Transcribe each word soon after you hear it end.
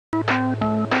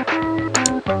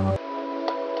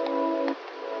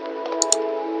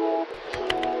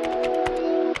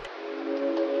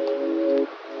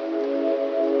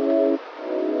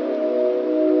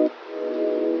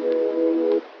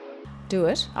do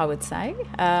it, I would say.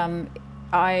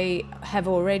 I have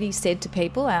already said to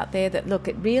people out there that, look,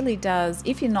 it really does,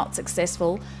 if you're not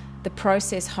successful, the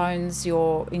process hones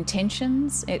your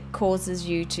intentions. It causes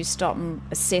you to stop and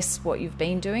assess what you've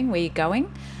been doing, where you're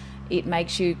going. It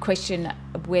makes you question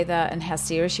whether and how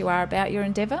serious you are about your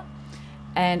endeavour.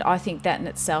 And I think that in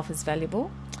itself is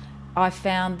valuable. I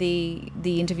found the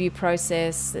interview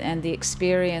process and the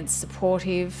experience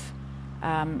supportive,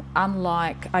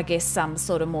 unlike, I guess, some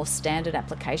sort of more standard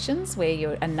applications where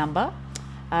you're a number.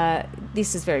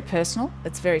 This is very personal,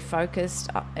 it's very focused,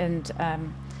 and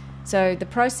so the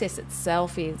process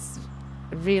itself is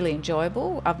really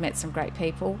enjoyable. I've met some great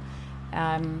people,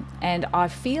 and I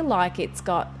feel like it's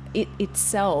got it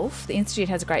itself, the Institute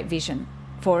has a great vision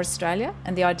for Australia,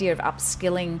 and the idea of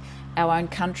upskilling our own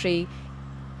country,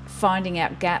 finding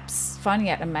out gaps, finding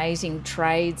out amazing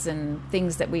trades and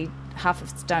things that half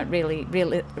of us don't really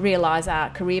realise are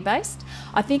career-based.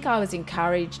 I think I was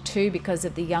encouraged too because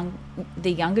of the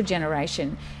younger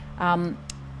generation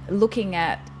looking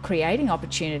at creating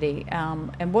opportunity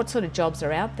and what sort of jobs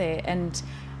are out there, and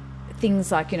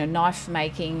things like, knife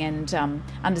making and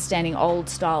understanding old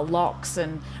style locks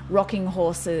and rocking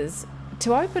horses.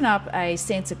 To open up a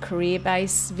sense of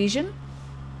career-based vision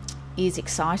is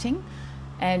exciting,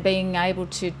 and being able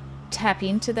to tap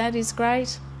into that is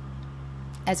great.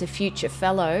 As a future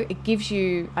fellow, it gives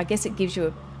you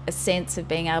a sense of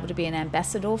being able to be an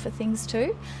ambassador for things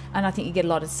too, and I think you get a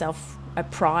lot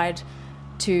of pride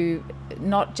to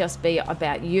not just be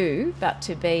about you, but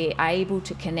to be able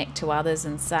to connect to others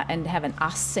and have an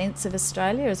us sense of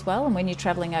Australia as well. And when you're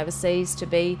travelling overseas, to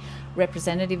be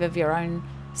representative of your own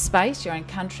space, your own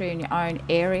country and your own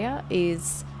area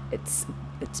it's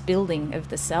building of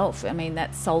the self. I mean,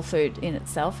 that's soul food in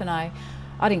itself, and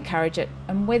I'd encourage it.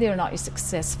 And whether or not you're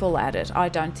successful at it, I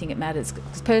don't think it matters.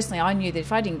 Because personally, I knew that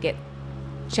if I didn't get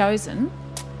chosen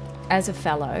as a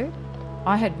fellow,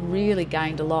 I had really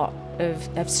gained a lot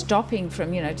of stopping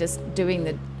from, just doing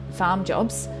the farm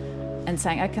jobs and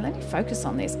saying, okay, let me focus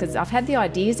on this. Because I've had the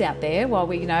ideas out there while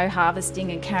we're,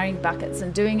 harvesting and carrying buckets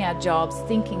and doing our jobs,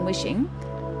 thinking, wishing,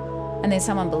 and then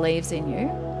someone believes in you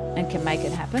and can make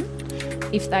it happen.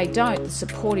 If they don't, the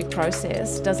supportive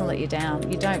process doesn't let you down.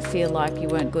 You don't feel like you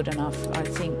weren't good enough. I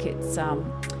think it's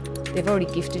they've already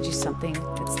gifted you something.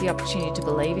 It's the opportunity to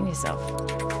believe in yourself.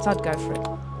 So I'd go for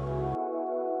it.